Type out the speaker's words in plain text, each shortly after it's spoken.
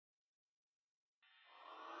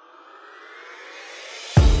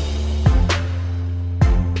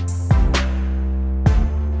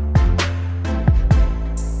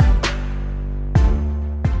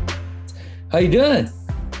How you doing?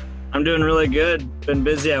 I'm doing really good. Been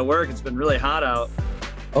busy at work. It's been really hot out.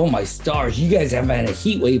 Oh my stars! You guys have had a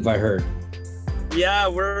heat wave, I heard. Yeah,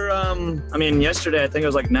 yesterday I think it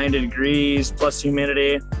was like 90 degrees plus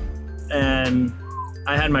humidity, and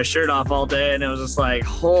I had my shirt off all day, and it was just like,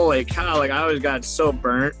 holy cow! Like I always got so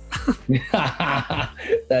burnt.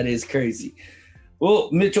 That is crazy. Well,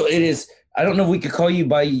 Mitchell, it is. I don't know if we could call you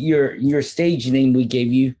by your stage name we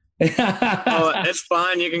gave you. Oh, it's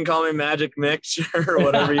fine. You can call me Magic Mix or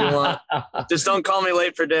whatever you want. Just don't call me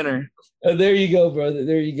late for dinner. Oh, there you go, brother.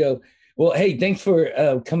 There you go. Well, hey, thanks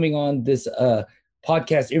for coming on this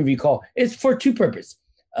podcast interview call. It's for two purposes.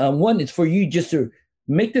 One, it's for you just to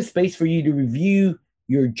make the space for you to review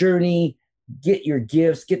your journey, get your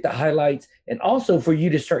gifts, get the highlights, and also for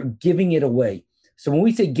you to start giving it away. So when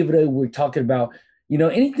we say give it away, we're talking about,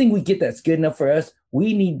 anything we get that's good enough for us,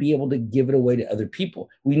 we need to be able to give it away to other people.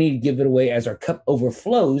 We need to give it away as our cup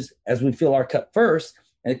overflows, as we fill our cup first,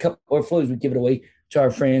 and the cup overflows, we give it away to our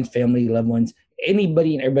friends, family, loved ones,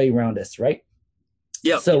 anybody and everybody around us, right?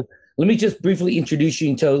 Yeah. So let me just briefly introduce you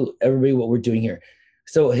and tell everybody what we're doing here.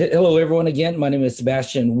 So hello, everyone. Again, my name is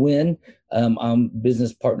Sebastian Nguyen. I'm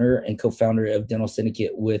business partner and co-founder of Dental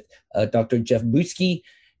Syndicate with Dr. Jeff Buski.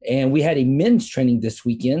 And we had a men's training this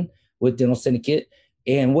weekend with Dental Syndicate.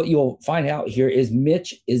 And what you'll find out here is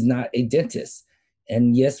Mitch is not a dentist.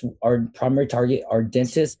 And yes, our primary target are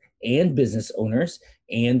dentists and business owners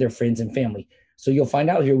and their friends and family. So you'll find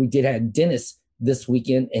out here, we did have a dentist this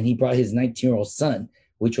weekend, and he brought his 19-year-old son,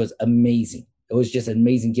 which was amazing. It was just an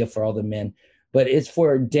amazing gift for all the men. But it's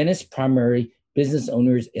for dentists, primary business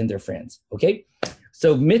owners, and their friends. Okay.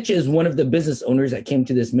 So Mitch is one of the business owners that came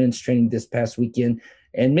to this men's training this past weekend.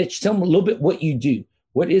 And Mitch, tell me a little bit what you do.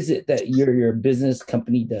 What is it that your business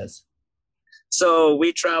company does? So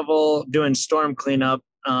we travel doing storm cleanup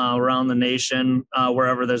around the nation,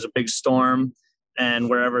 wherever there's a big storm and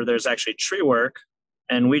wherever there's actually tree work.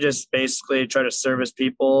 And we just basically try to service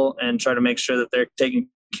people and try to make sure that they're taken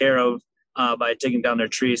care of by taking down their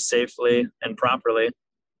trees safely and properly.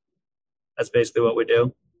 That's basically what we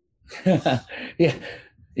do. Yeah.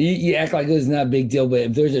 You act like it's not a big deal, but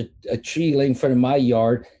if there's a tree laying in front of my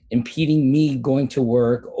yard impeding me going to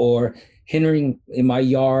work or hindering in my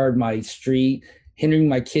yard, my street, hindering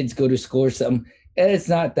my kids go to school or something, it's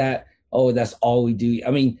not that, oh, that's all we do.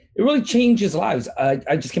 I mean, it really changes lives.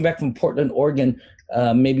 I just came back from Portland, Oregon,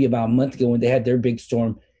 maybe about a month ago when they had their big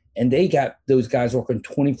storm, and they got those guys working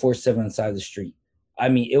 24/7 on the side of the street. I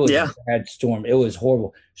mean, it was a bad storm. It was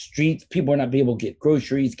horrible. Streets, people were not able to get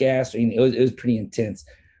groceries, gas. I mean, it was pretty intense.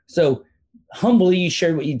 So humbly, you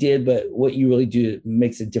shared what you did, but what you really do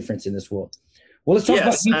makes a difference in this world. Well, let's talk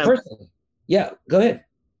about you personally. Yeah, go ahead.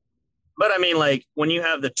 But I mean, like when you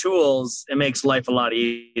have the tools, it makes life a lot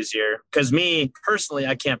easier. Because me personally,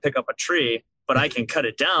 I can't pick up a tree, but I can cut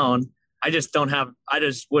it down. I just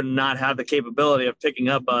would not have the capability of picking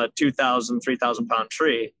up a 2,000, 3,000 pound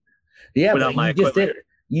tree. Yeah, without my equipment.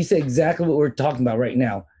 You said exactly what we're talking about right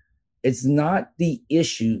now. It's not the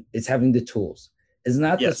issue, it's having the tools. It's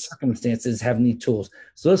not the circumstances, having the tools.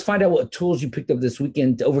 So let's find out what tools you picked up this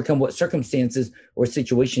weekend to overcome what circumstances or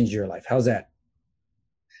situations in your life. How's that?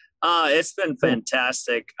 It's been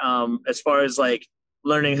fantastic. As far as like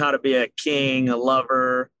learning how to be a king, a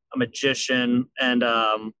lover, a magician, and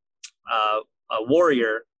a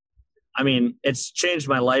warrior. I mean, it's changed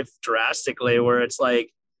my life drastically where it's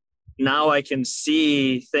like, now I can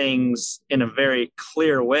see things in a very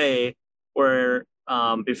clear way where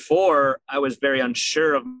before I was very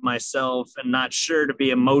unsure of myself and not sure to be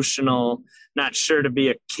emotional, not sure to be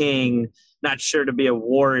a king, not sure to be a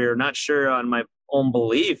warrior, not sure on my own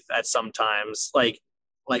belief at sometimes. Like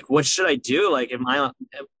what should I do? Like, am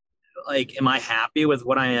I happy with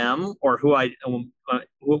what I am or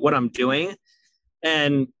what I'm doing?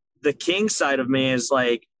 And the king side of me is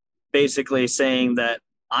like basically saying that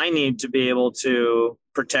I need to be able to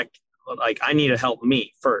protect, like I need to help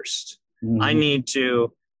me first. Mm-hmm. I need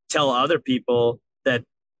to tell other people that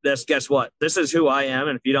guess what? This is who I am.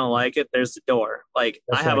 And if you don't like it, there's the door. Like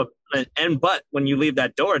that's but when you leave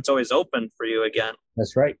that door, it's always open for you again.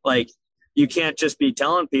 That's right. Like you can't just be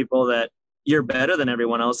telling people that you're better than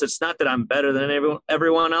everyone else. It's not that I'm better than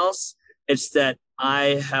everyone else. It's that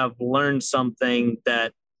I have learned something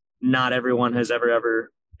that not everyone has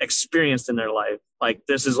ever experienced in their life. Like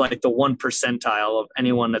this is like the 1 percentile of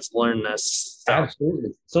anyone that's learned this stuff.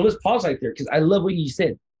 Absolutely. So let's pause right there because I love what you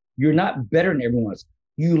said. You're not better than everyone else.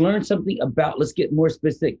 You learn something about, let's get more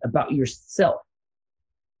specific, about yourself.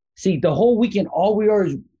 See, the whole weekend, all we are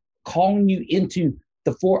is calling you into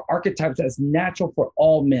the 4 archetypes that's natural for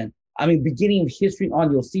all men. I mean, beginning of history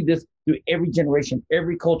on, you'll see this through every generation,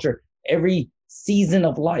 every culture. every season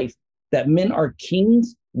of life that men are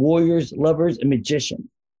kings, warriors, lovers, and magicians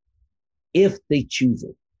if they choose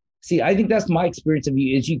it. See, I think that's my experience of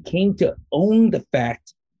you is you came to own the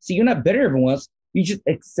fact. See, you're not better than everyone else. You just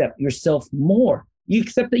accept yourself more. You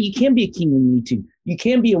accept that you can be a king when you need to. You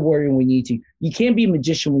can be a warrior when you need to. You can be a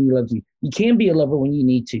magician when you love to. You can be a lover when you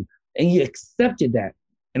need to. And you accepted that.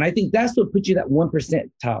 And I think that's what put you that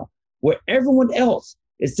 1% tile, where everyone else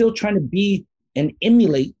is still trying to be and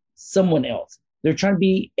emulate someone else. They're trying to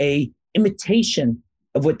be a imitation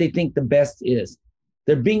of what they think the best is.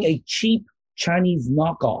 They're being a cheap Chinese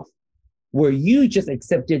knockoff, where you just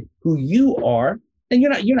accepted who you are, and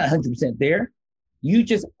you're not 100% there. You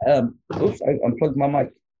just oops, I unplugged my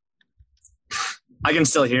mic. I can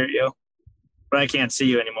still hear you, but I can't see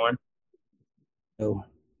you anymore. Oh,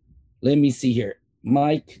 let me see here.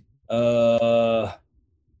 Mike, oh,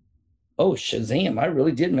 Shazam. I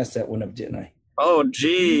really did mess that one up, didn't I? Oh,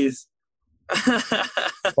 geez.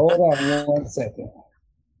 Hold on 1 second.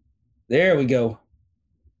 There we go.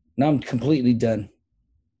 Now I'm completely done.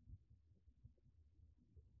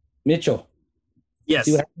 Mitchell. Yes.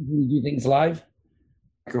 See what happens when you do things live?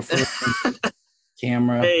 Microphone,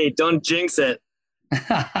 camera. Hey, don't jinx it.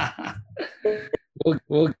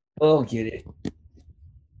 We'll get it.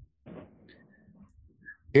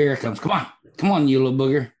 Here it comes. Come on. Come on, you little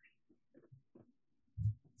booger.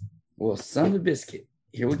 Well, son of a biscuit.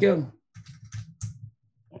 Here we go.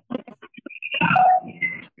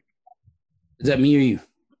 Is that me or you?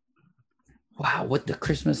 Wow, what the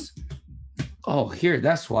Christmas? Oh, here,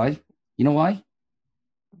 that's why. You know why?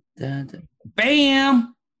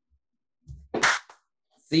 Bam!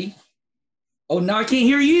 See? Oh, now I can't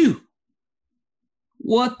hear you.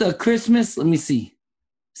 What the Christmas? Let me see.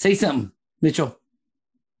 Say something, Mitchell.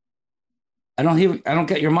 I don't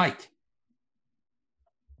get your mic.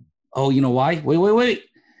 Oh, you know why? Wait.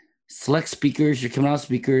 Select speakers. You're coming out of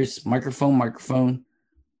speakers. Microphone.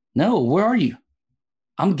 No, where are you?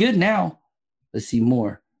 I'm good now. Let's see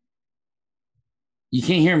more. You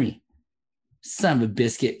can't hear me. Son of a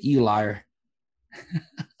biscuit, you liar.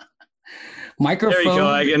 Microphone. There you go.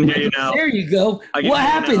 I can hear you now. There you go. What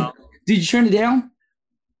happened? Did you turn it down?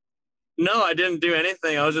 No, I didn't do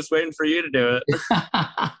anything. I was just waiting for you to do it.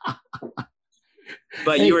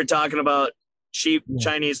 But hey, you were talking about cheap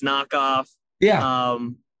Chinese knockoff. Yeah.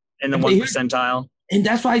 In the 1 percentile. And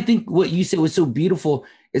that's why I think what you said was so beautiful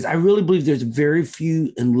is I really believe there's very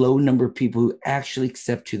few and low number of people who actually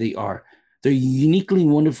accept who they are. They're uniquely,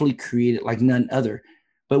 wonderfully created like none other.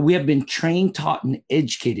 But we have been trained, taught, and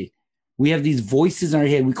educated. We have these voices in our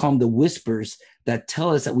head. We call them the whispers that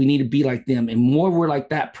tell us that we need to be like them. And more we're like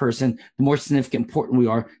that person, the more significant, important we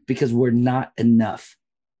are because we're not enough.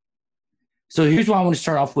 So here's what I want to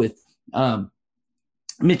start off with.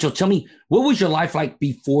 Mitchell, tell me, what was your life like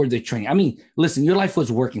before the training? I mean, listen, your life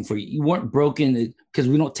was working for you. You weren't broken because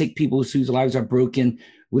we don't take people whose lives are broken.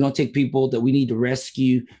 We don't take people that we need to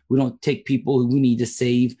rescue. We don't take people who we need to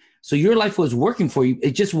save. So your life was working for you.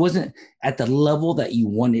 It just wasn't at the level that you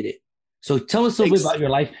wanted it. So tell us a little bit about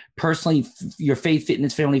your life personally, your faith,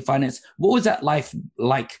 fitness, family, finance. What was that life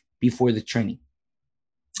like before the training?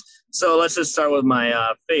 So let's just start with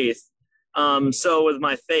my faith. So with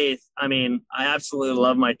my faith, I mean, I absolutely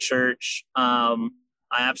love my church. I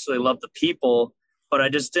absolutely love the people, but I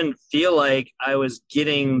just didn't feel like I was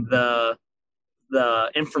getting the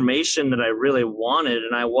information that I really wanted,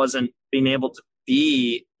 and I wasn't being able to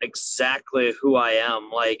be exactly who I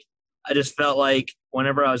am. Like, I just felt like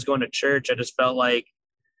whenever I was going to church, I just felt like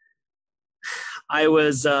I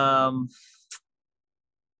was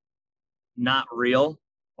not real.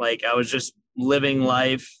 Like, I was just living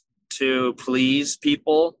life to please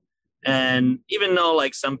people. And even though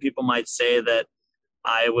like some people might say that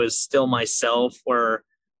I was still myself, or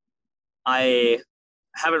I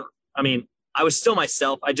was still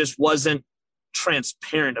myself. I just wasn't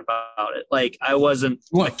transparent about it. Like, I wasn't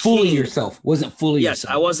fooling yourself. Wasn't fooling yourself.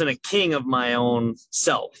 Yes, I wasn't a king of my own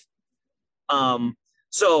self.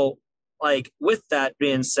 So like with that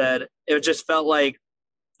being said, it just felt like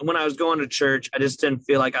when I was going to church, I just didn't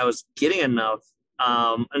feel like I was getting enough.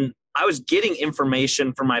 And I was getting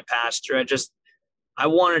information from my pastor. I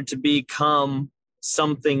wanted to become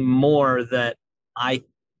something more that I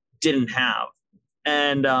didn't have.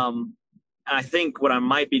 And I think what I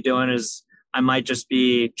might be doing is I might just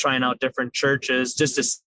be trying out different churches just to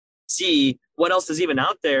see what else is even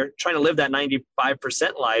out there, trying to live that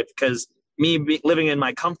 95% life. Because living in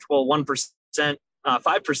my comfortable 1%,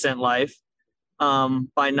 5% life,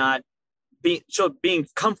 by not being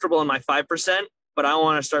comfortable in my 5%, but I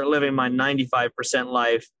want to start living my 95%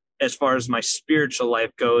 life as far as my spiritual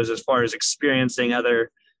life goes, as far as experiencing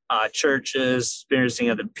other churches, experiencing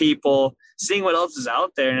other people, seeing what else is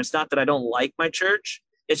out there. And it's not that I don't like my church.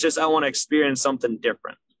 It's just I want to experience something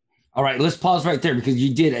different. All right, let's pause right there because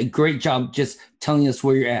you did a great job just telling us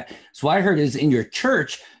where you're at. So what I heard is in your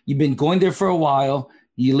church, you've been going there for a while.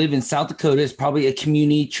 You live in South Dakota. It's probably a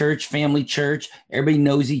community church, family church. Everybody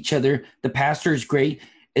knows each other. The pastor is great.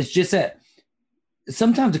 It's just that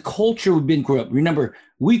sometimes the culture we've been grew up. Remember,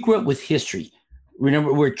 we grew up with history.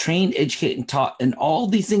 Remember, we're trained, educated, and taught, and all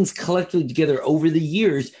these things collectively together over the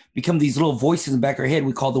years become these little voices in the back of our head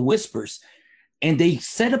we call the whispers. And they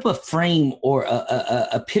set up a frame or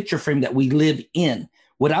a picture frame that we live in.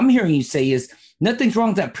 What I'm hearing you say is nothing's wrong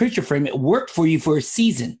with that picture frame. It worked for you for a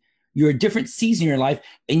season. You're a different season in your life,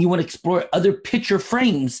 and you want to explore other picture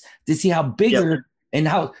frames to see how bigger and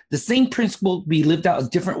how the same principle be lived out a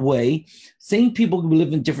different way. Same people can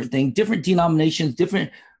live in different things, different denominations, different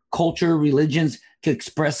culture, religions can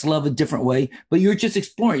express love a different way, but you're just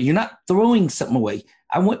exploring. You're not throwing something away.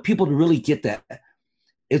 I want people to really get that.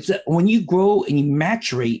 It's that when you grow and you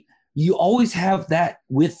maturate, you always have that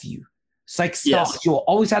with you. It's like stocks. Yes. You'll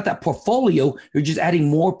always have that portfolio. You're just adding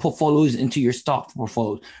more portfolios into your stock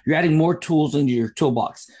portfolio. You're adding more tools into your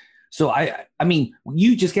toolbox. So I mean,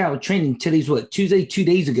 you just got out of training. Today's what? Tuesday, 2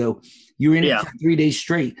 days ago. You were in it for 3 days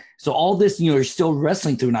straight. So all this, you're still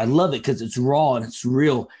wrestling through, and I love it because it's raw and it's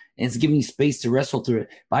real, and it's giving you space to wrestle through it.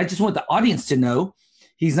 But I just want the audience to know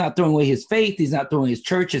he's not throwing away his faith. He's not throwing his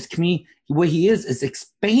church, his community. What he is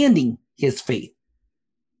expanding his faith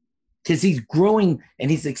because he's growing and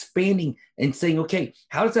he's expanding and saying, okay,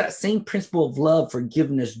 how does that same principle of love,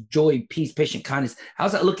 forgiveness, joy, peace, patience, kindness, how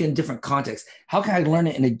does that look in different contexts? How can I learn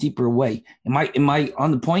it in a deeper way? Am I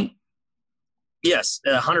on the point? Yes,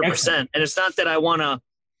 100%. Excellent. And it's not that I want to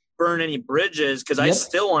burn any bridges because I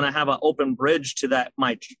still want to have an open bridge to that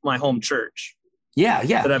my home church. Yeah.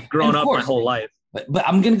 That I've grown up my whole life. But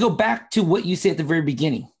I'm going to go back to what you said at the very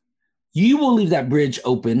beginning. You will leave that bridge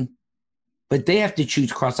open, but they have to choose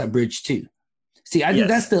to cross that bridge too. See, I think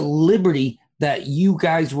that's the liberty that you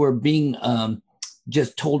guys were being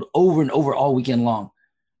just told over and over all weekend long.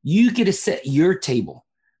 You get to set your table.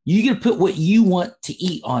 You get to put what you want to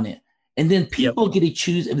eat on it. And then people get to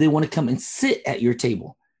choose if they want to come and sit at your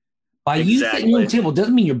table. By you sitting at your own table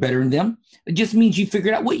doesn't mean you're better than them. It just means you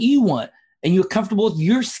figured out what you want and you're comfortable with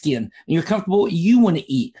your skin and you're comfortable with what you want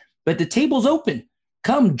to eat. But the table's open.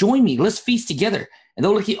 Come join me. Let's feast together. And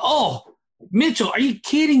they'll look at you. Oh, Mitchell, are you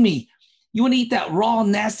kidding me? You want to eat that raw,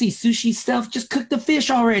 nasty sushi stuff? Just cook the fish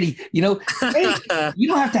already. Hey, you don't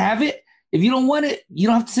have to have it. If you don't want it, you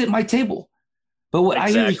don't have to sit at my table. But what I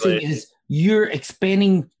hear you saying is you're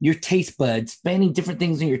expanding your taste buds, expanding different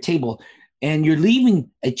things on your table, and you're leaving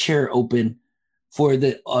a chair open for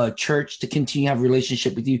the church to continue to have a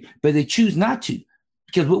relationship with you, but they choose not to.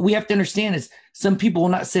 Because what we have to understand is some people will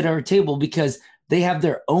not sit at our table because they have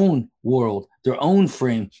their own world, their own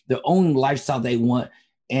frame, their own lifestyle they want.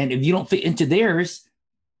 And if you don't fit into theirs,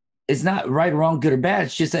 it's not right or wrong, good or bad.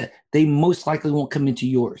 It's just that they most likely won't come into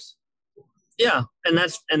yours. Yeah, and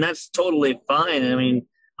that's totally fine. I mean,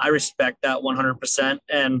 I respect that 100%.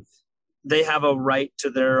 And they have a right to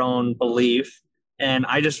their own belief. And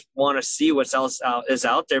I just want to see what else is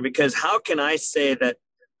out there, because how can I say that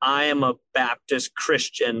I am a Baptist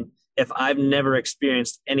Christian if I've never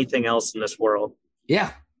experienced anything else in this world?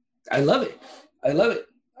 Yeah, I love it. I love it.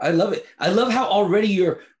 I love it. I love how already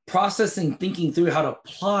you're processing, thinking through how to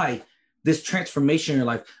apply this transformation in your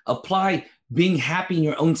life, apply being happy in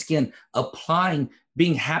your own skin, applying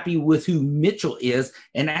being happy with who Mitchell is,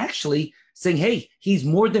 and actually saying, hey, he's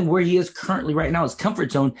more than where he is currently right now, his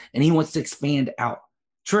comfort zone, and he wants to expand out.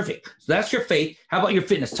 Terrific. So that's your faith. How about your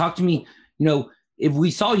fitness? Talk to me. If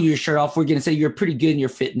we saw your shirt off, we're going to say you're pretty good in your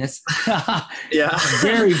fitness. Yeah.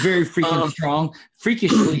 Very, very freaking strong,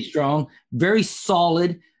 freakishly strong, very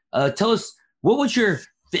solid. Tell us, what was your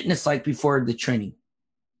fitness like before the training?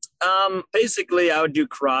 Basically, I would do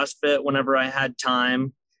CrossFit whenever I had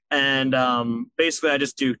time. And basically, I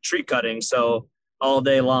just do tree cutting. So all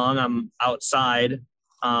day long, I'm outside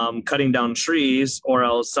cutting down trees, or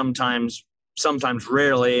else sometimes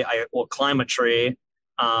rarely, I will climb a tree.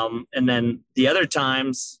 And then the other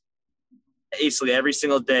times, basically every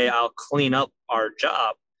single day, I'll clean up our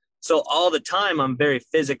job. So all the time, I'm very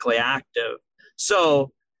physically active.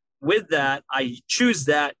 So with that, I choose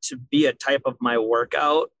that to be a type of my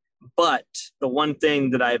workout. But the one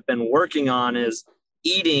thing that I've been working on is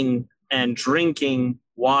eating and drinking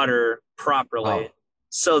water properly,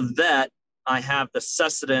 so that I have the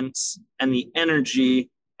sustenance and the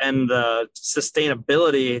energy and the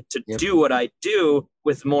sustainability to do what I do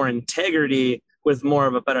with more integrity, with more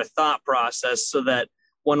of a better thought process, so that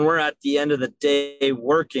when we're at the end of the day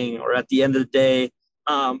working, or at the end of the day,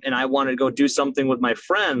 and I want to go do something with my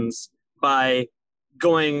friends by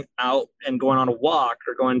going out and going on a walk,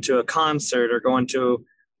 or going to a concert, or going to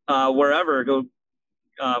wherever, go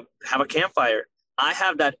have a campfire. I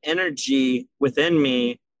have that energy within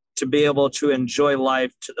me to be able to enjoy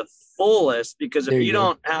life to the fullest, because if you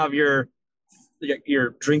don't have you're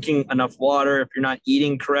drinking enough water, if you're not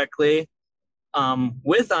eating correctly,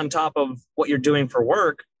 with on top of what you're doing for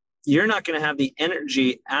work, you're not going to have the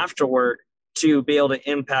energy after work to be able to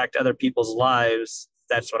impact other people's lives.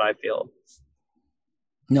 That's what I feel.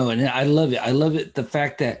 No, and I love it. I love it. The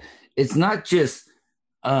fact that it's not just,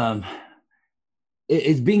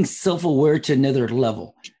 it's being self-aware to another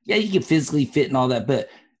level. Yeah, you can physically fit and all that, but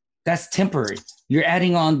that's temporary. You're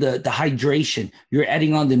adding on the hydration. You're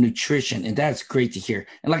adding on the nutrition, and that's great to hear.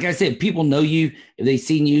 And like I said, people know you. If they've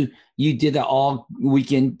seen you, you did that all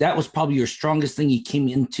weekend. That was probably your strongest thing you came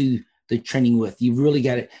into the training with. You really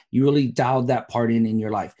got it. You really dialed that part in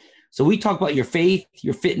your life. So we talked about your faith,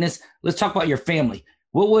 your fitness. Let's talk about your family.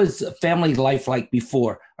 What was family life like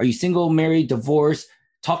before? Are you single, married, divorced?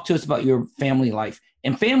 Talk to us about your family life.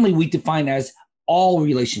 And family we define as all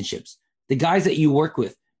relationships. The guys that you work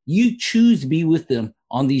with, you choose to be with them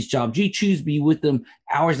on these jobs. You choose to be with them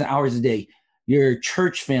hours and hours a day. Your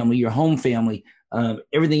church family, your home family,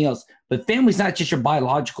 everything else. But family's not just your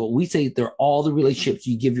biological. We say they're all the relationships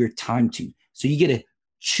you give your time to. So you get to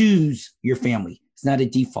choose your family. It's not a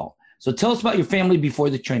default. So tell us about your family before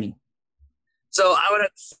the training. So I would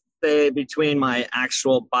say between my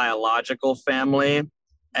actual biological family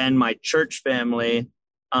and my church family,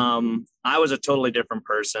 I was a totally different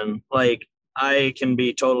person. Like, I can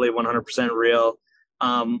be totally 100% real.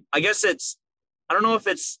 I guess I don't know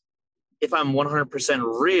if I'm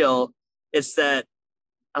 100% real. It's that,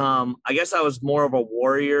 I guess I was more of a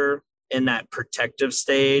warrior in that protective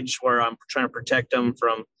stage where I'm trying to protect them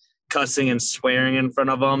from cussing and swearing in front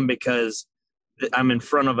of them, because I'm in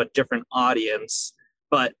front of a different audience.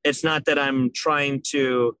 But it's not that I'm trying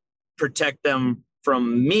to protect them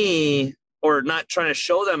from me, or not trying to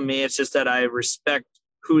show them me. It's just that I respect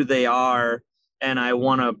who they are, and I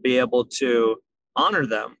want to be able to honor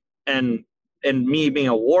them. And me being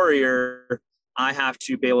a warrior, I have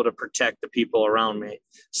to be able to protect the people around me.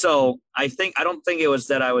 So I don't think it was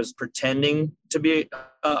that I was pretending to be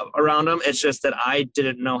around them. It's just that I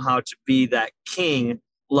didn't know how to be that king,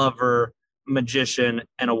 lover, magician,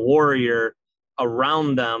 and a warrior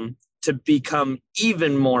around them to become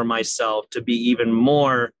even more myself, to be even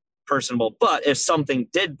more personable. But if something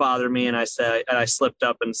did bother me and I slipped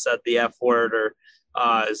up and said the F word, or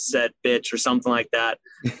said bitch or something like that,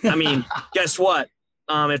 I mean, guess what?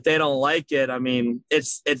 If they don't like it, I mean,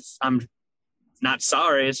 I'm not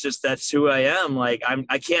sorry. It's just, that's who I am. Like,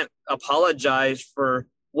 I can't apologize for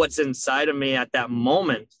what's inside of me at that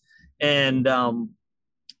moment. And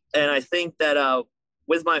I think that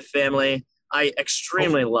with my family, I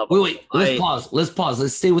extremely love them. Wait, let's pause.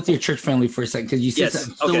 Let's stay with your church family for a second, because you said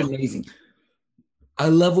something so amazing. I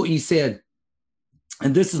love what you said.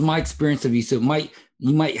 And this is my experience of you. So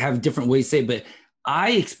you might have different ways to say it, but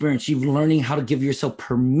I experienced you learning how to give yourself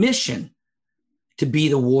permission to be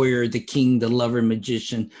the warrior, the king, the lover,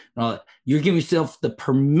 magician. You're giving yourself the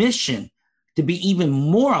permission to be even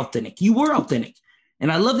more authentic. You were authentic.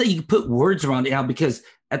 And I love that you put words around it now, because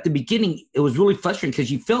at the beginning, it was really frustrating, because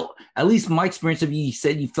you felt, at least my experience of you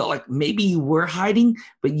said you felt like maybe you were hiding,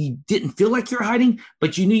 but you didn't feel like you're hiding,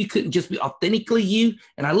 but you knew you couldn't just be authentically you.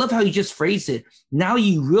 And I love how you just phrased it. Now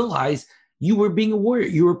you realize you were being a warrior.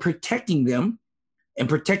 You were protecting them and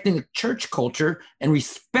protecting the church culture and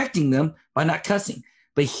respecting them by not cussing.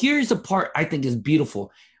 But here's the part I think is beautiful.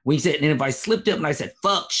 When you said, and if I slipped up and I said,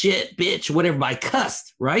 fuck, shit, bitch, whatever, I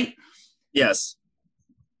cussed, right? Yes.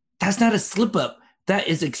 That's not a slip up. That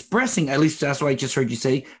is expressing, at least that's what I just heard you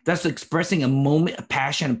say, that's expressing a moment, a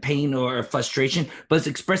passion, a pain, or a frustration, but it's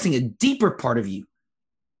expressing a deeper part of you.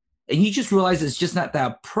 And you just realize it's just not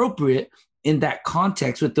that appropriate in that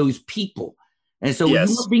context with those people. And so you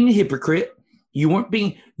weren't being a hypocrite. You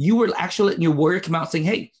were actually letting your warrior come out saying,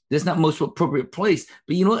 hey, this is not the most appropriate place.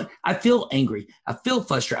 But you know what? I feel angry. I feel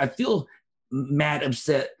frustrated. I feel mad,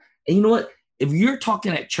 upset. And you know what? If you're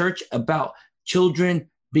talking at church about children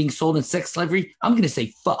being sold in sex slavery, I'm going to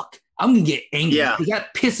say, fuck. I'm going to get angry. Yeah. Because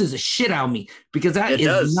that pisses the shit out of me, because that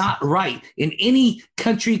is not right. In any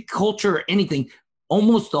country, culture, or anything,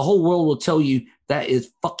 almost the whole world will tell you that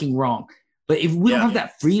is fucking wrong. But if we don't have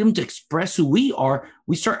that freedom to express who we are,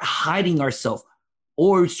 we start hiding ourselves,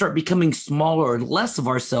 or we start becoming smaller or less of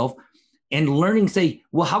ourselves, and learning, say,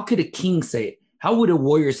 well, how could a king say it? How would a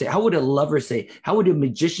warrior say it? How would a lover say it? How would a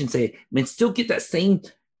magician say it? And still get that same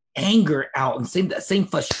anger out and that same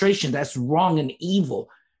frustration that's wrong and evil.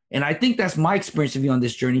 And I think that's my experience of you on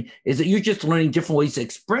this journey, is that you're just learning different ways to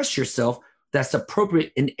express yourself that's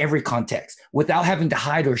appropriate in every context without having to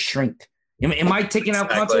hide or shrink. Am I taking out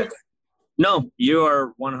context? No, you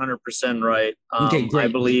are 100% right. Okay, great. I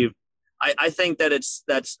believe, I think that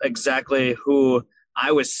that's exactly who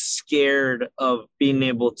I was scared of, being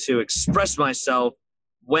able to express myself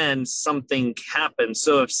when something happened.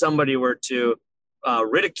 So if somebody were to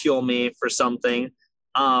ridicule me for something,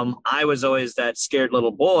 I was always that scared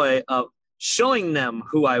little boy of showing them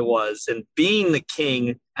who I was and being the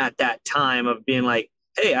king at that time, of being like,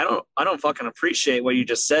 hey, I don't fucking appreciate what you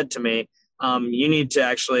just said to me. You need to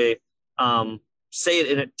actually say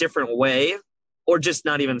it in a different way, or just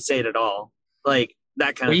not even say it at all. Like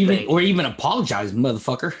that kind of thing. Or even apologize,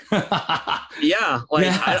 motherfucker. Yeah. Like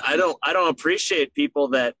I don't appreciate people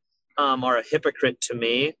that are a hypocrite to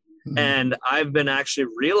me. Mm-hmm. And I've been actually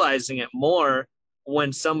realizing it more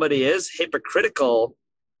when somebody is hypocritical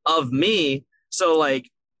of me. So like,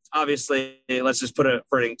 obviously, let's just put it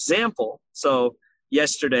for an example. So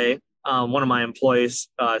yesterday, one of my employees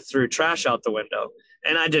threw trash out the window,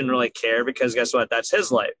 and I didn't really care because guess what? That's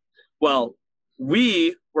his life. Well,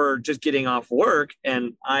 we were just getting off work,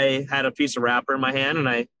 and I had a piece of wrapper in my hand, and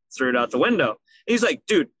I threw it out the window. And he's like,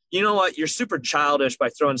 dude, you know what? You're super childish by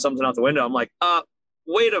throwing something out the window. I'm like,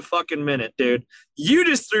 wait a fucking minute, dude. You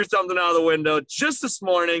just threw something out of the window just this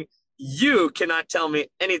morning. You cannot tell me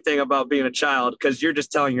anything about being a child because you're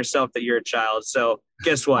just telling yourself that you're a child. So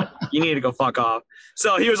guess what? You need to go fuck off.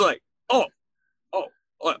 So he was like,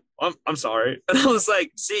 I'm sorry. And I was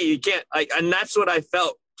like, see, you can't, like, and that's what I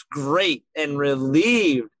felt great and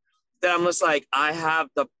relieved, that I'm just like, I have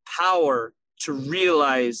the power to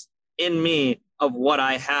realize in me of what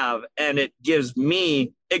I have. And it gives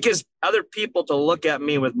other people to look at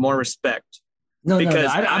me with more respect. No,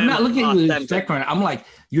 I'm not looking at you with respect right now. I'm like,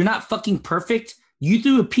 you're not fucking perfect. You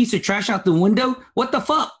threw a piece of trash out the window. What the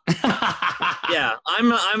fuck? Yeah,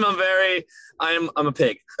 I'm a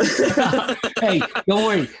pig. Hey, don't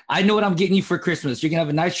worry. I know what I'm getting you for Christmas. You're gonna have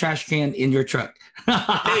a nice trash can in your truck. Hey,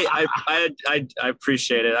 I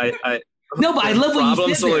appreciate it. No, but I love what you said.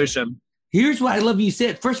 Problem solution. Here's what I love you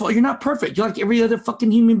said. First of all, you're not perfect. You're like every other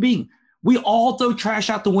fucking human being. We all throw trash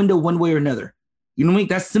out the window one way or another. You know what I mean?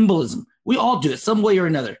 That's symbolism. We all do it some way or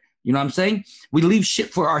another. You know what I'm saying? We leave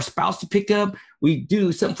shit for our spouse to pick up. We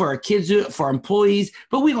do something for our kids, for our employees,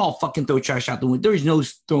 but we all fucking throw trash out the window. There is no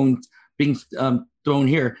stone being thrown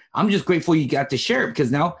here. I'm just grateful you got to share it,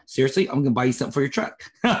 because now, seriously, I'm going to buy you something for your truck.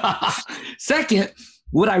 Second,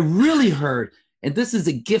 what I really heard, and this is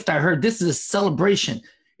a gift I heard, this is a celebration,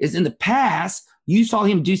 is in the past, you saw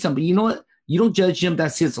him do something. You know what? You don't judge him.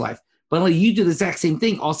 That's his life. But when you do the exact same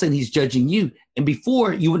thing, all of a sudden he's judging you. And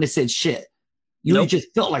before, you wouldn't have said shit. You would have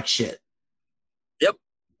just felt like shit. Yep.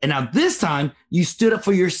 And now this time, you stood up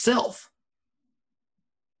for yourself.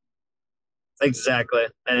 Exactly.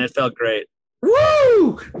 And it felt great.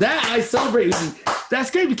 Woo! That I celebrate with you.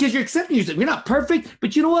 That's great, because you're accepting yourself. You're not perfect,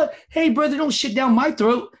 but you know what? Hey, brother, don't shit down my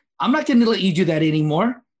throat. I'm not going to let you do that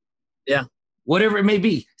anymore. Yeah. Whatever it may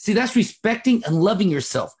be. See, that's respecting and loving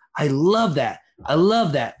yourself. I love that. I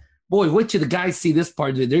love that. Boy, wait till the guys see this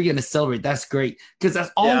part of it. They're going to celebrate. That's great. Because that's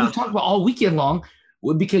all we talk about all weekend long,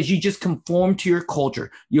 because you just conform to your culture.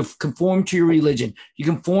 You've conformed to your religion. You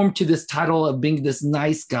conform to this title of being this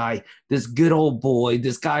nice guy, this good old boy,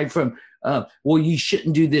 this guy from, well, you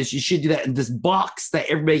shouldn't do this. You should do that. And this box that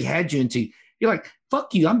everybody had you into. You're like,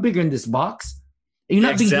 fuck you. I'm bigger than this box. And you're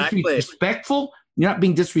not being disrespectful. You're not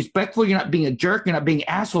being disrespectful. You're not being a jerk. You're not being an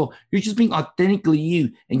asshole. You're just being authentically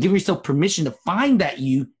you and giving yourself permission to find that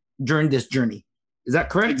you during this journey. Is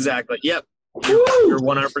that correct? Exactly. Yep. Woo! You're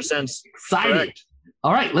 100% excited. Correct.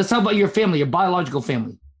 All right, let's talk about your family, your biological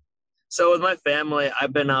family. So with my family,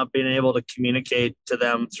 I've been being able to communicate to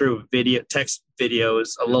them through text videos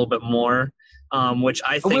a little bit more, which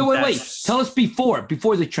I think. Wait. Tell us before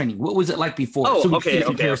the training. What was it like before? Oh, okay.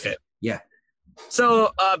 Yeah.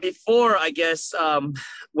 So before, I guess,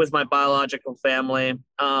 with my biological family,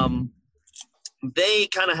 they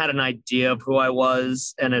kind of had an idea of who I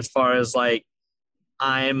was. And as far as like,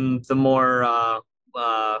 I'm the more,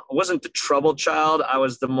 I wasn't the troubled child. I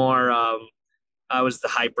was the more, I was the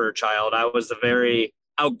hyper child. I was the very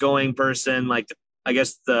outgoing person, like I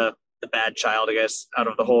guess the bad child, I guess, out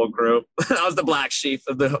of the whole group. I was the black sheep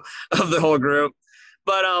of the whole group.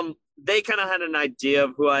 But they kind of had an idea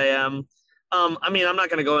of who I am. I mean, I'm not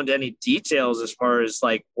going to go into any details as far as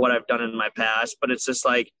like what I've done in my past, but it's just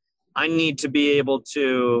like I need to be able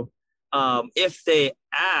to, if they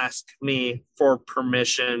ask me for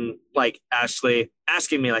permission, like actually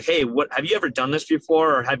asking me like, hey, what, have you ever done this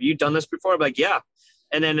before? Or have you done this before? I'm like, yeah.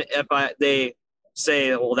 And then if they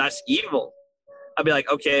say, well, that's evil, I'll be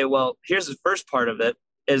like, okay, well, here's the first part of it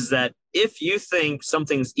is that if you think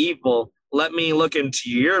something's evil, let me look into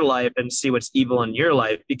your life and see what's evil in your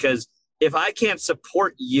life. Because if I can't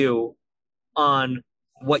support you on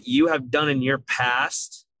what you have done in your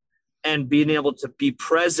past and being able to be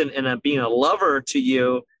present and being a lover to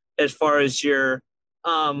you as far as your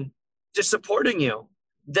just supporting you,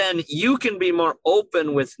 then you can be more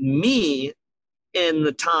open with me in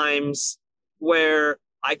the times where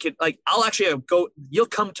I could, like, I'll actually go, you'll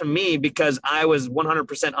come to me because I was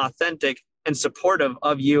 100% authentic and supportive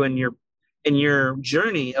of you and your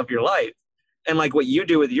journey of your life. And like what you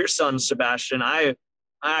do with your son, Sebastian, I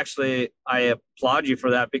applaud you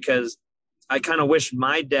for that, because I kind of wish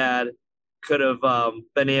my dad could have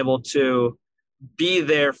been able to be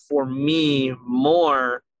there for me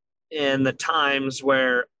more in the times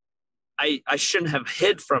where I shouldn't have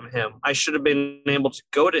hid from him. I should have been able to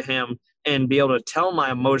go to him and be able to tell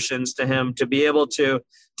my emotions to him, to be able to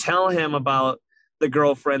tell him about the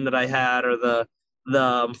girlfriend that I had, or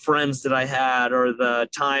the friends that I had, or the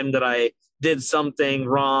time that I did something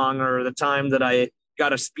wrong, or the time that I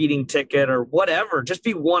got a speeding ticket or whatever. Just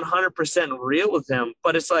be 100% real with him.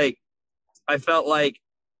 But it's like, I felt like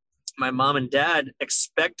my mom and dad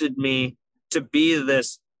expected me to be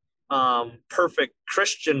this perfect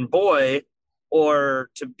Christian boy, or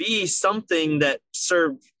to be something that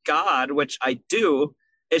served God, which I do.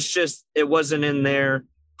 It's just, it wasn't in their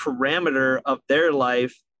parameter of their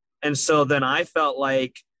life. And so then I felt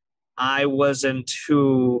like I wasn't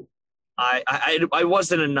who I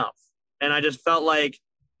wasn't enough. And I just felt like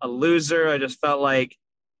a loser. I just felt like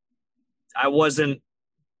I wasn't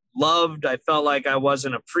loved. I felt like I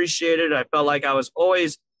wasn't appreciated. I felt like I was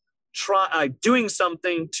always doing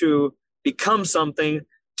something to become something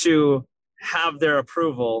to have their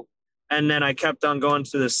approval. And then I kept on going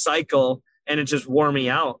through this cycle, and it just wore me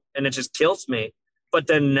out, and it just kills me. But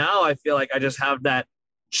then now I feel like I just have that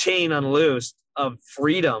chain unloosed of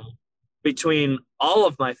freedom between all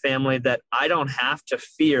of my family, that I don't have to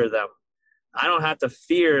fear them. I don't have to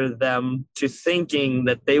fear them to thinking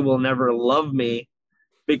that they will never love me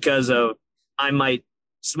because of, I might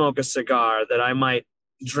smoke a cigar, that I might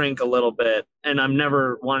drink a little bit, and I'm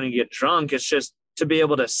never wanting to get drunk. It's just to be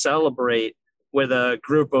able to celebrate with a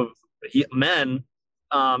group of men,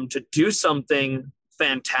 to do something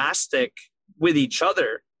fantastic with each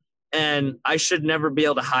other. And I should never be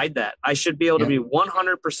able to hide that. I should be able to be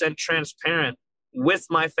 100% transparent with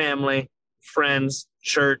my family, friends,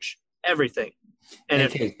 church, everything. And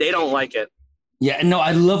if they don't like it. Yeah, no,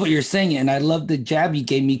 I love what you're saying. And I love the jab you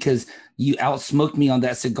gave me, because you outsmoked me on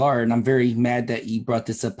that cigar. And I'm very mad that you brought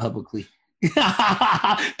this up publicly.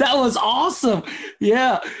 That was awesome.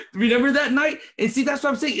 Yeah. Remember that night? And see, that's what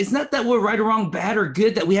I'm saying. It's not that we're right or wrong, bad or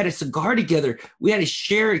good, that we had a cigar together. We had a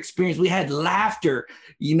shared experience. We had laughter.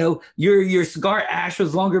 You know, your cigar ash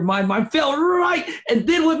was longer than mine. Mine felt right. And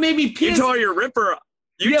then what made me pissed? You tore your ripper.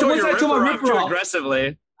 You tore your ripper off too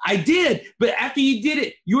aggressively. I did, but after you did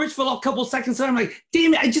it, yours fell off a couple seconds. And I'm like,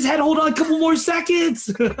 damn it, I just had to hold on a couple more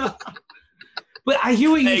seconds. But I hear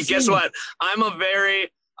what you're saying. Hey, guess what? I'm a very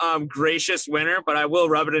gracious winner, but I will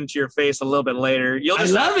rub it into your face a little bit later. You'll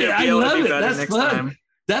just have to be able to do better next time.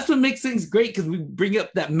 That's what makes things great, because we bring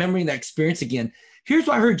up that memory and that experience again. Here's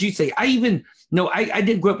what I heard you say. I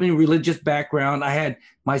didn't grow up in a religious background. I had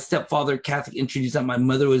my stepfather Catholic, introduced that. My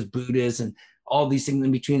mother was Buddhist, and all these things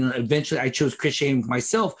in between. And eventually I chose Christianity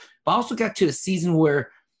myself, but I also got to a season where,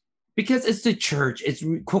 because it's the church, it's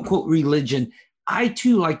quote unquote religion, I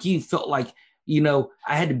too, like you, felt like, you know,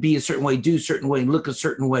 I had to be a certain way, do a certain way, and look a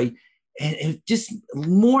certain way. And it just, the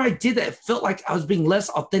more I did that, it felt like I was being less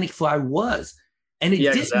authentic for I was. And it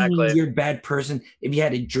didn't mean you're a bad person if you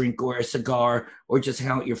had a drink or a cigar or just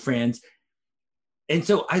hang out with your friends. And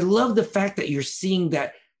so I love the fact that you're seeing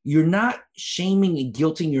that you're not shaming and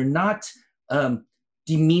guilting. You're not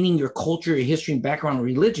demeaning your culture, your history, and background, and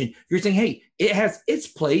religion. You're saying, hey, it has its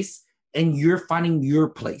place, and you're finding your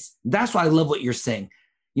place. That's why I love what you're saying.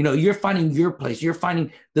 You know, you're finding your place. You're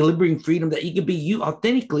finding the liberating freedom that you can be you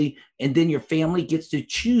authentically, and then your family gets to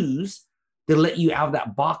choose to let you out of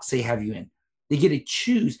that box they have you in. They get to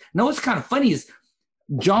choose. Now, what's kind of funny is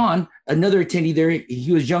John, another attendee there,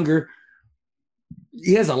 he was younger.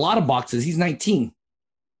 He has a lot of boxes. He's 19.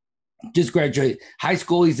 Just graduated high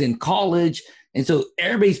school. He's in college. And so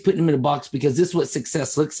everybody's putting him in a box because this is what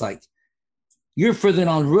success looks like. You're further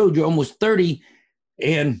on the road. You're almost 30,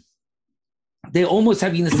 and they almost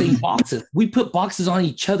have you in the same boxes. We put boxes on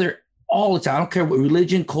each other all the time. I don't care what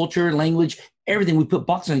religion, culture, language, everything. We put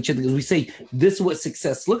boxes on each other because we say this is what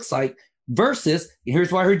success looks like versus,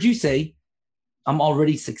 here's what I heard you say, I'm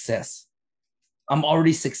already success. I'm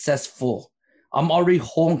already successful. I'm already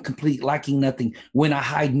whole and complete, lacking nothing when I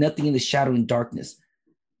hide nothing in the shadow and darkness.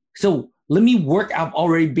 So let me work out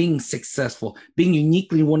already being successful, being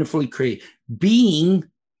uniquely, wonderfully created, being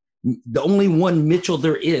the only one Mitchell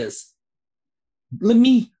there is. Let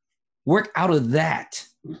me work out of that.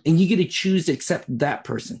 And you get to choose to accept that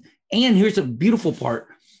person. And here's a beautiful part.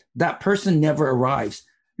 That person never arrives.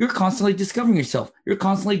 You're constantly discovering yourself. You're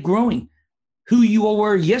constantly growing. Who you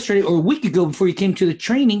were yesterday or a week ago before you came to the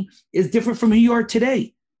training is different from who you are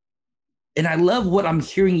today. And I love what I'm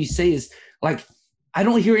hearing you say is like, I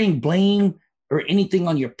don't hear any blame or anything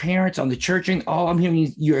on your parents, on the church. And all I'm hearing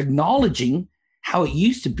is you're acknowledging how it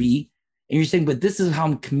used to be. And you're saying, but this is how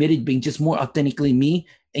I'm committed to being just more authentically me.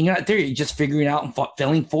 And you're not there. You're just figuring it out and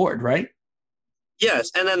failing forward, right?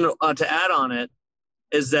 Yes. And then to add on it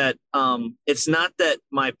is that it's not that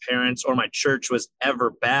my parents or my church was ever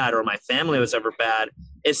bad or my family was ever bad.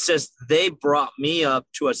 It's just they brought me up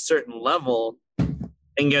to a certain level.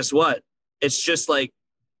 And guess what? It's just like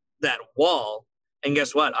that wall. And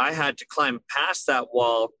guess what? I had to climb past that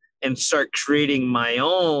wall and start creating my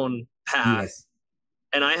own path. Yes.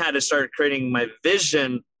 And I had to start creating my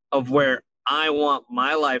vision of where I want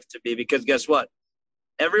my life to be. Because guess what?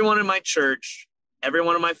 Everyone in my church,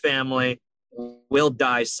 everyone in my family will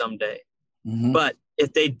die someday. Mm-hmm. But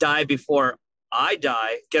if they die before I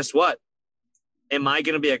die, guess what? Am I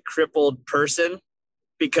going to be a crippled person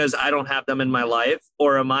because I don't have them in my life?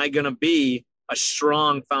 Or am I going to be a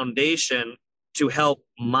strong foundation to help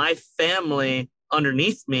my family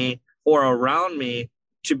underneath me or around me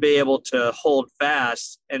to be able to hold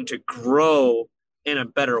fast and to grow in a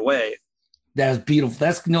better way? That's beautiful.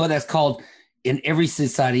 That's called in every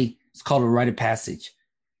society, it's called a rite of passage.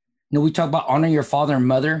 We talk about honoring your father and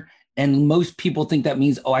mother, and most people think that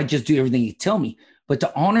means, I just do everything you tell me. But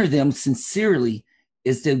to honor them sincerely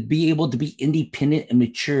is to be able to be independent and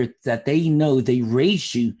mature, that they know they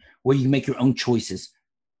raised you where you make your own choices,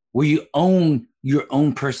 where you own your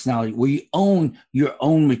own personality, where you own your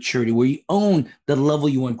own maturity, where you own the level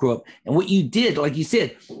you want to grow up. And what you did, like you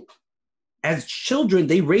said, as children,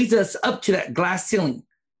 they raised us up to that glass ceiling.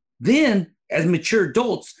 Then as mature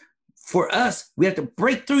adults, for us, we have to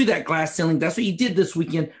break through that glass ceiling. That's what you did this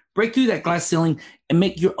weekend. Break through that glass ceiling and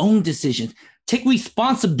make your own decisions. Take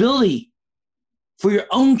responsibility for your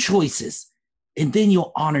own choices, and then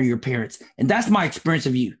you'll honor your parents. And that's my experience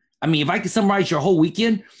of you. I mean, if I could summarize your whole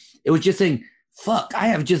weekend, it was just saying, fuck, I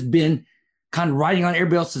have just been kind of riding on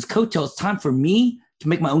everybody else's coattails. It's time for me to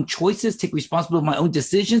make my own choices, take responsibility for my own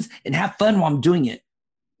decisions, and have fun while I'm doing it.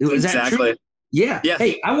 Is that true? Yeah. Yes.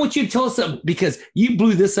 Hey, I want you to tell us something because you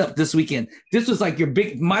blew this up this weekend. This was like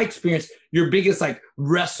my experience, your biggest like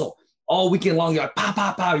wrestle all weekend long. You're like, pow,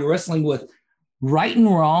 pow, pow. You're wrestling with right and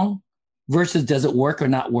wrong versus does it work or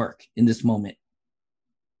not work in this moment?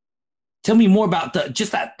 Tell me more about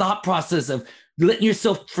just that thought process of letting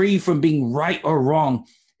yourself free from being right or wrong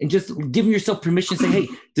and just giving yourself permission to say, hey,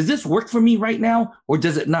 does this work for me right now or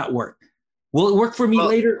does it not work? Will it work for me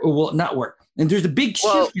later or will it not work? And there's a big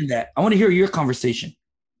shift in that. I want to hear your conversation.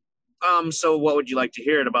 So what would you like to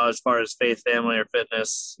hear it about as far as faith, family, or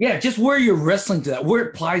fitness? Yeah, just where you're wrestling to that, where it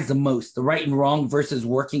applies the most, the right and wrong versus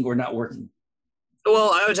working or not working.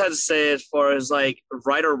 Well, I would have to say as far as like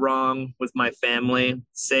right or wrong with my family,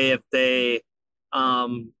 say if they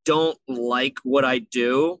don't like what I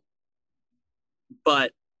do,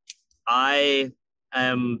 but I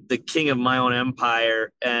am the king of my own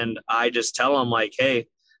empire and I just tell them like, hey,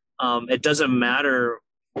 it doesn't matter.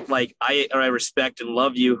 Like I respect and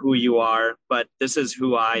love you, who you are, but this is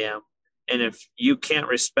who I am. And if you can't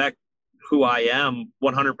respect who I am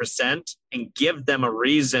 100% and give them a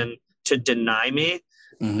reason to deny me,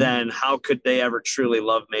 then how could they ever truly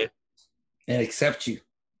love me? And accept you.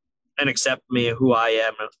 And accept me who I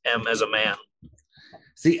am as a man.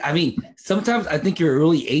 See, I mean, sometimes I think you're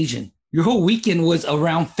really Asian. Your whole weekend was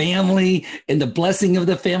around family and the blessing of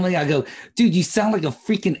the family. I go, dude, you sound like a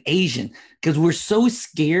freaking Asian because we're so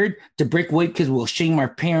scared to break away because we'll shame our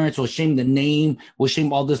parents, we'll shame the name, we'll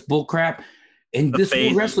shame all this bull crap. And this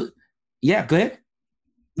whole wrestling. Yeah, go ahead.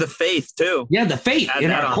 The faith too. Yeah, the faith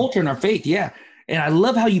in our culture and our faith. Yeah. And I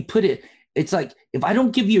love how you put it. It's like, if I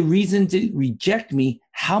don't give you a reason to reject me,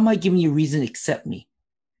 how am I giving you a reason to accept me?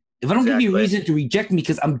 If I don't give you a reason to reject me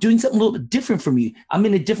because I'm doing something a little bit different from you, I'm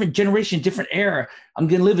in a different generation, different era, I'm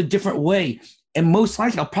going to live a different way. And most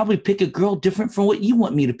likely I'll probably pick a girl different from what you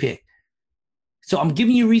want me to pick. So I'm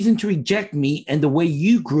giving you a reason to reject me and the way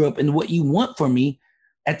you grew up and what you want from me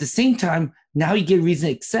at the same time, now you get a reason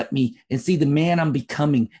to accept me and see the man I'm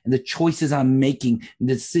becoming and the choices I'm making and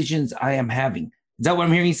the decisions I am having. Is that what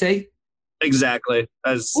I'm hearing you say? Exactly.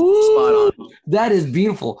 That's Ooh, spot on. that is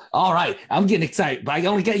beautiful. All right. I'm getting excited, but I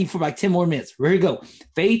only got you for about 10 more minutes. Here we go.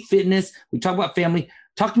 Faith, fitness. We talk about family.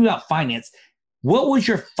 Talk to me about finance. What was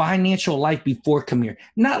your financial life before come here?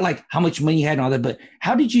 Not like how much money you had and all that, but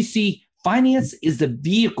how did you see finance is the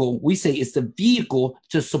vehicle? We say it's the vehicle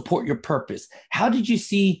to support your purpose. How did you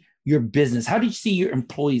see your business? How did you see your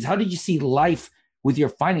employees? How did you see life with your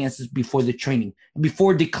finances before the training,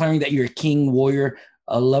 before declaring that you're a king, warrior,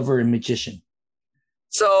 a lover, and magician?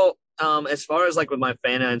 So, as far as like with my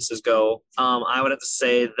finances go, I would have to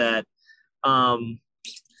say that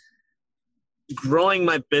growing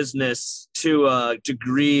my business to a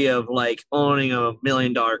degree of like owning a $1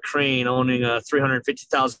 million crane, owning a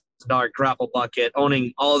 $350,000 grapple bucket,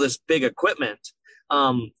 owning all this big equipment.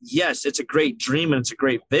 Yes, it's a great dream and it's a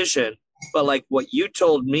great vision. But like what you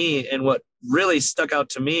told me and what really stuck out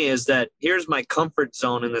to me is that here's my comfort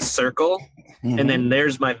zone in this circle. Mm-hmm. And then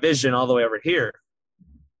there's my vision all the way over here.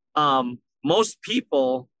 Most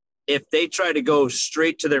people, if they try to go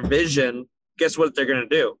straight to their vision, guess what they're going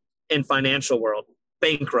to do in financial world?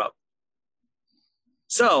 Bankrupt.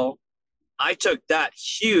 So I took that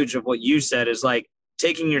huge of what you said is like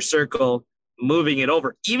taking your circle, moving it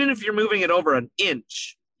over. Even if you're moving it over an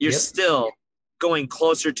inch, you're still going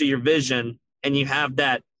closer to your vision, and you have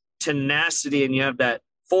that tenacity and you have that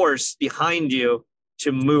force behind you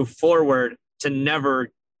to move forward, to never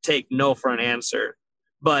take no for an answer.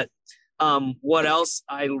 But what else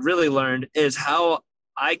I really learned is how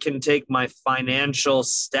I can take my financial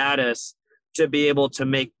status to be able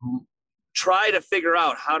to try to figure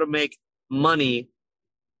out how to make money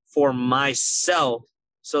for myself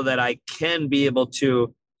so that I can be able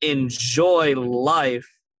to enjoy life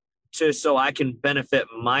so I can benefit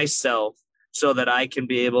myself, so that I can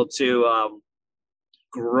be able to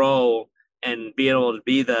grow and be able to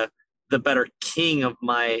be the better king of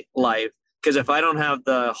my life. Because if I don't have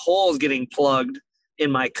the holes getting plugged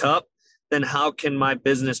in my cup, then how can my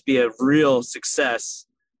business be a real success?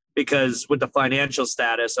 Because with the financial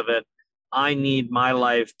status of it, I need my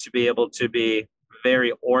life to be able to be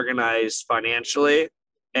very organized financially.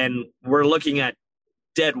 And we're looking at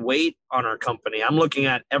dead weight on our company. I'm looking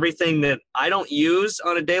at everything that I don't use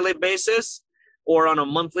on a daily basis or on a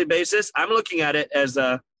monthly basis. I'm looking at it as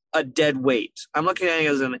a dead weight. I'm looking at it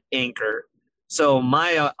as an anchor. So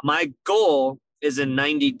my goal is in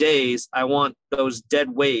 90 days, I want those dead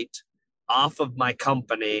weight off of my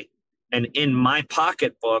company and in my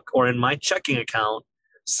pocketbook or in my checking account,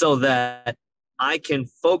 so that I can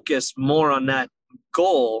focus more on that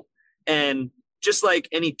goal. And just like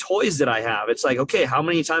any toys that I have, it's like, okay, how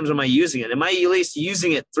many times am I using it? Am I at least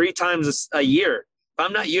using it 3 times a year? If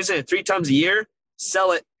I'm not using it 3 times a year,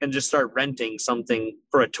 sell it and just start renting something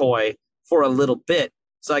for a toy for a little bit.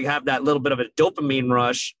 So I have that little bit of a dopamine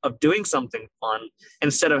rush of doing something fun,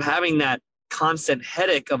 instead of having that constant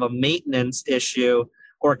headache of a maintenance issue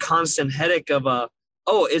or a constant headache of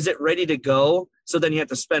is it ready to go? So then you have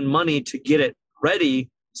to spend money to get it ready.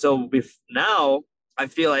 So now I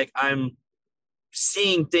feel like I'm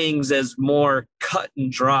seeing things as more cut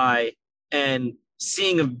and dry and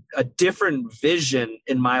seeing a different vision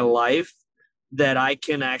in my life that I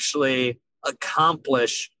can actually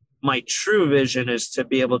accomplish. My true vision is to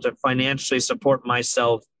be able to financially support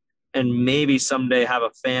myself and maybe someday have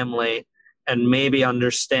a family, and maybe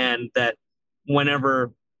understand that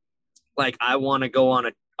whenever like I want to go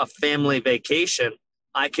on a family vacation,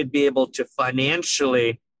 I could be able to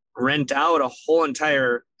financially rent out a whole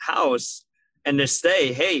entire house and to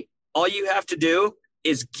say, hey, all you have to do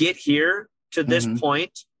is get here to this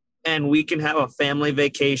point and we can have a family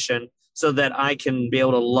vacation, so that I can be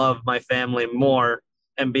able to love my family more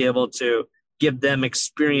and be able to give them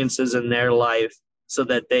experiences in their life so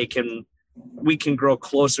that we can grow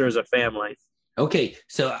closer as a family. Okay.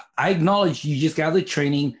 So I acknowledge you just got the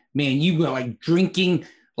training, man. You were like drinking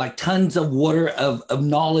like tons of water of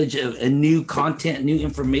knowledge of new content, new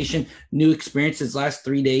information, new experiences last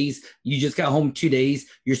 3 days. You just got home 2 days.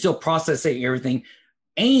 You're still processing everything,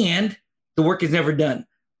 and the work is never done.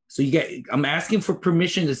 So I'm asking for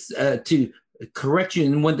permission to correct you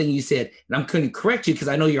in one thing you said, and I'm going to correct you because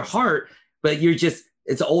I know your heart, but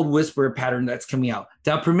it's an old whisper pattern that's coming out.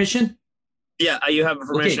 Do I have permission? Yeah, you have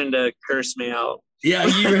permission to curse me out. Yeah,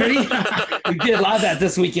 you ready? We did a lot of that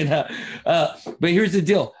this weekend. But here's the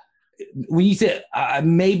deal. When you said,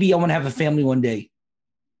 maybe I want to have a family one day,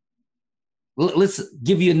 let's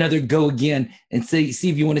give you another go again and see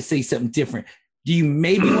if you want to say something different. Do you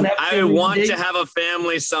maybe want to have a I family want one day? to have a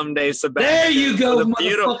family someday, Sebastian. There you go, With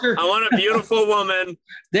motherfucker. I want a beautiful woman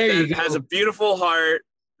There you that go. has a beautiful heart,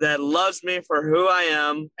 that loves me for who I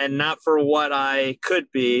am and not for what I could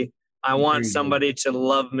be. I want somebody to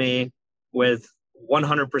love me with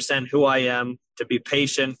 100% who I am, to be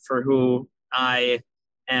patient for who I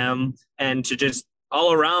am, and to just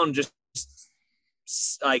all around just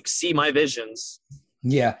like see my visions.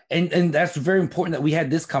 Yeah, and that's very important that we had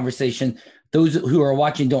this conversation. Those who are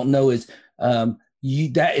watching don't know is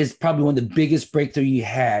that is probably one of the biggest breakthrough you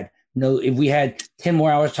had. You know, if we had 10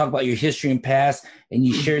 more hours to talk about your history and past, and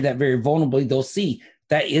you share that very vulnerably, they'll see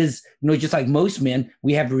that is, you know, just like most men,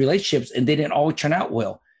 we have relationships and they didn't always turn out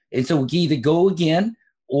well. And so we can either go again,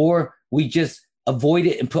 or we just avoid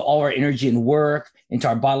it and put all our energy and work into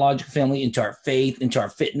our biological family, into our faith, into our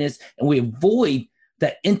fitness, and we avoid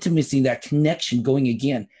that intimacy, that connection going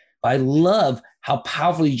again. I love how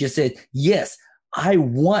powerfully you just said, yes, I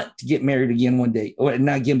want to get married again one day, or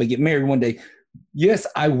not again, but get married one day. Yes,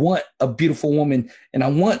 I want a beautiful woman and I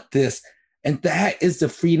want this. And that is the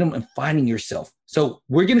freedom of finding yourself. So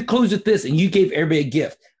we're going to close with this. And you gave everybody a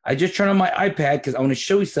gift. I just turned on my iPad because I want to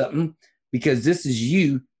show you something, because this is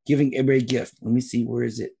you giving everybody a gift. Let me see. Where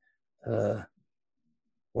is it?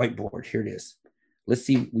 Whiteboard. Here it is. Let's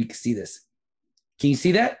see if we can see this. Can you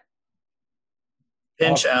see that?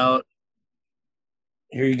 Pinch out.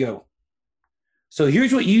 Here you go. So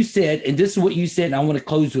here's what you said, and this is what you said, and I want to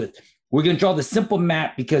close with. We're going to draw the simple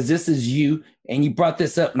map because this is you, and you brought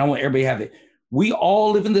this up, and I want everybody to have it. We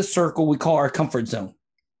all live in this circle we call our comfort zone,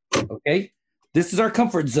 okay? This is our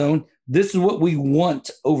comfort zone. This is what we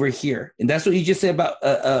want over here, and that's what you just said about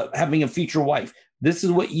having a future wife. This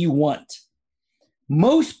is what you want.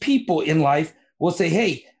 Most people in life will say,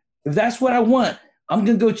 hey, if that's what I want, I'm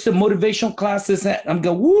going to go to some motivational classes, and I'm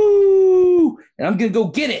going to woo, and I'm going to go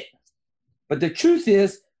get it. But the truth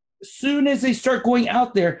is, as soon as they start going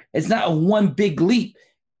out there, it's not a one big leap.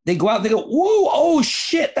 They go out and they go, whoa, oh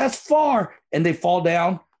shit, that's far. And they fall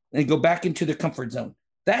down and they go back into their comfort zone.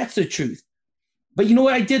 That's the truth. But you know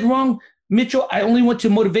what I did wrong, Mitchell? I only went to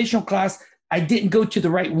a motivational class. I didn't go to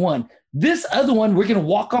the right one. This other one, we're going to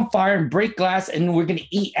walk on fire and break glass, and we're going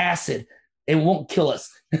to eat acid. It won't kill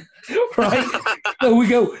us, right? So we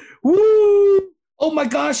go, woo, oh my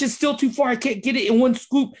gosh, it's still too far. I can't get it in one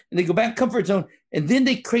scoop. And they go back comfort zone. And then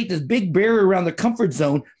they create this big barrier around the comfort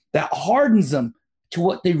zone that hardens them to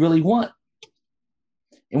what they really want.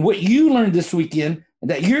 And what you learned this weekend,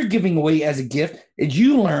 and that you're giving away as a gift, is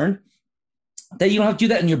you learn that you don't have to do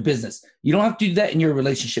that in your business. You don't have to do that in your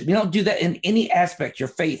relationship. You don't do that in any aspect, your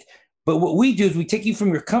faith. But what we do is we take you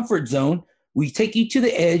from your comfort zone. We take you to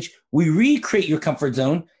the edge. We recreate your comfort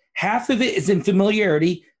zone. Half of it is in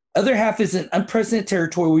familiarity. Other half is in unprecedented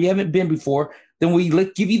territory where you haven't been before. Then we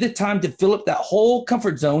give you the time to fill up that whole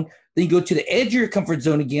comfort zone. Then you go to the edge of your comfort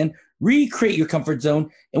zone again, recreate your comfort zone,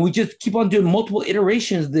 and we just keep on doing multiple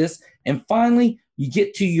iterations of this. And finally, you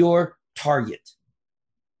get to your target.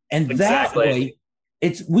 And exactly.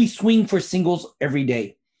 That way, we swing for singles every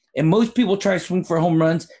day. And most people try to swing for home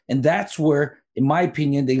runs, and that's where, in my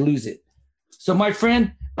opinion, they lose it. So, my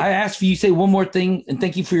friend, I ask for you to say one more thing, and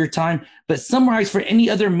thank you for your time, but summarize for any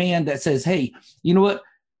other man that says, hey, you know what?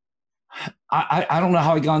 I don't know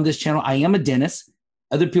how I got on this channel. I am a dentist.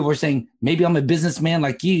 Other people are saying, maybe I'm a businessman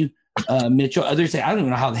like you, Mitchell. Others say, I don't even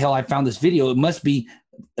know how the hell I found this video. It must be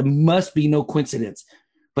no coincidence.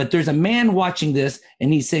 But there's a man watching this,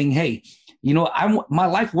 and he's saying, hey, you know, my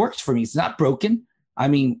life works for me. It's not broken. I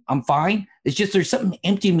mean, I'm fine. It's just there's something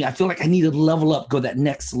empty in me. I feel like I need to level up, go that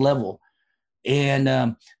next level. And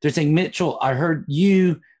they're saying, Mitchell, I heard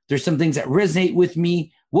you. There's some things that resonate with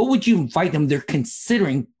me. What would you invite them? They're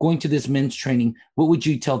considering going to this men's training. What would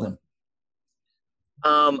you tell them?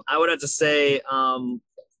 I would have to say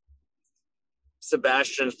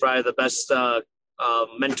Sebastian is probably the best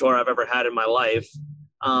mentor I've ever had in my life.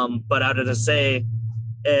 But I would have to say,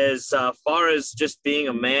 as far as just being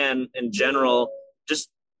a man in general, just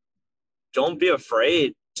don't be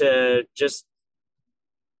afraid to just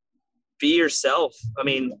be yourself. I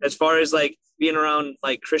mean, as far as like being around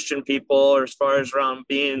like Christian people, or as far as around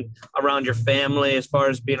being around your family, as far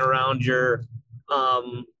as being around your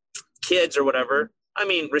kids or whatever, I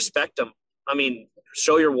mean, respect them. I mean,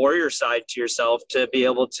 show your warrior side to yourself to be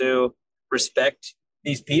able to respect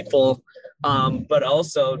these people. But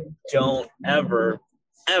also don't ever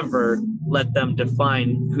let them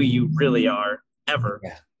define who you really are. Ever.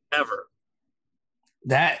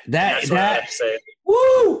 That's what I have to say.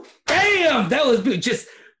 Woo! Damn! That was good. Just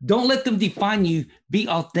don't let them define you. Be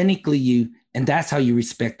authentically you, and that's how you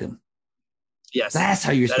respect them. Yes. That's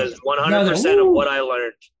how you're That supposed is to. 100% of what I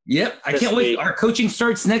learned. Yep. I this can't wait. week. Our coaching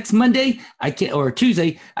starts next Monday. Or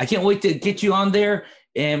Tuesday. I can't wait to get you on there.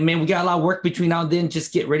 And man, we got a lot of work between now and then.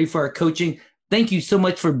 Just get ready for our coaching. Thank you so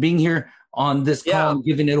much for being here on this call and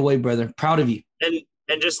giving it away, brother. Proud of you.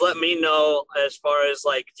 And just let me know as far as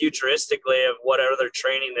like futuristically of what other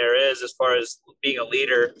training there is as far as being a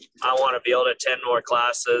leader. I want to be able to attend more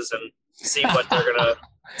classes and see what they're gonna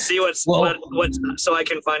see what so I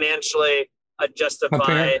can financially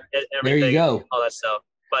justify everything. There you go. All that stuff.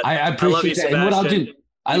 But I appreciate that. And what I'll do,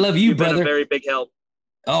 I love you, brother. Been a very big help.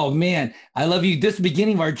 Oh man, I love you. This is the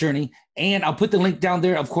beginning of our journey, and I'll put the link down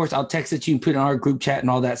there. Of course, I'll text it to you and put it in our group chat and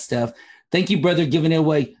all that stuff. Thank you, brother, giving it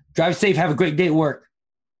away. Drive safe. Have a great day at work.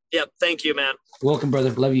 Yep. Thank you, man. Welcome, brother.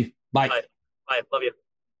 Love you. Bye. Bye. Love you.